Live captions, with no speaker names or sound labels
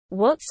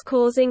What's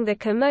causing the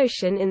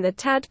commotion in the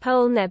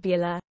Tadpole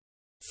Nebula?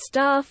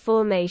 Star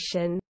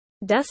formation.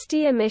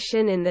 Dusty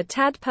emission in the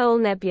Tadpole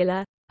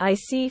Nebula,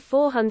 IC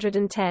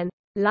 410,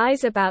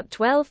 lies about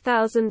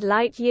 12,000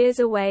 light-years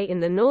away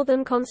in the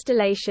northern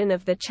constellation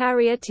of the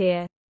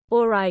Charioteer,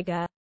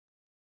 Auriga.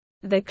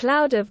 The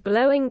cloud of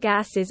glowing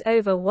gas is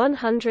over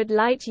 100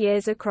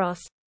 light-years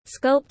across,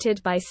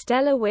 sculpted by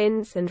stellar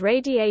winds and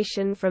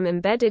radiation from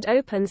embedded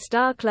open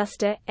star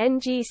cluster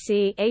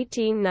NGC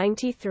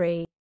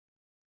 1893.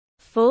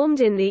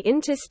 Formed in the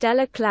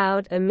interstellar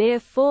cloud a mere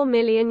 4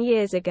 million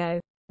years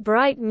ago,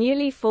 bright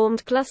newly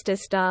formed cluster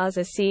stars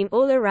are seen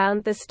all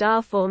around the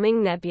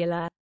star-forming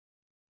nebula.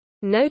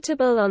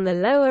 Notable on the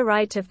lower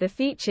right of the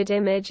featured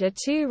image are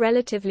two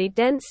relatively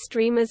dense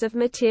streamers of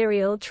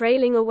material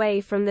trailing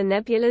away from the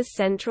nebula's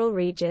central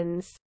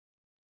regions.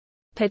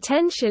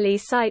 Potentially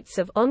sites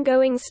of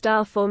ongoing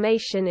star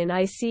formation in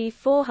IC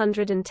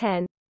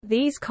 410,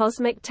 these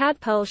cosmic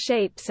tadpole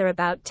shapes are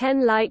about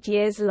 10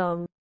 light-years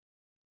long.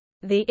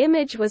 The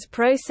image was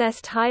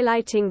processed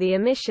highlighting the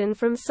emission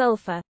from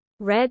sulfur,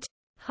 red,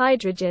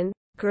 hydrogen,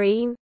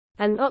 green,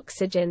 and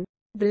oxygen,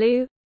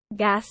 blue,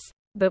 gas,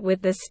 but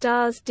with the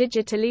stars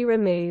digitally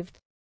removed.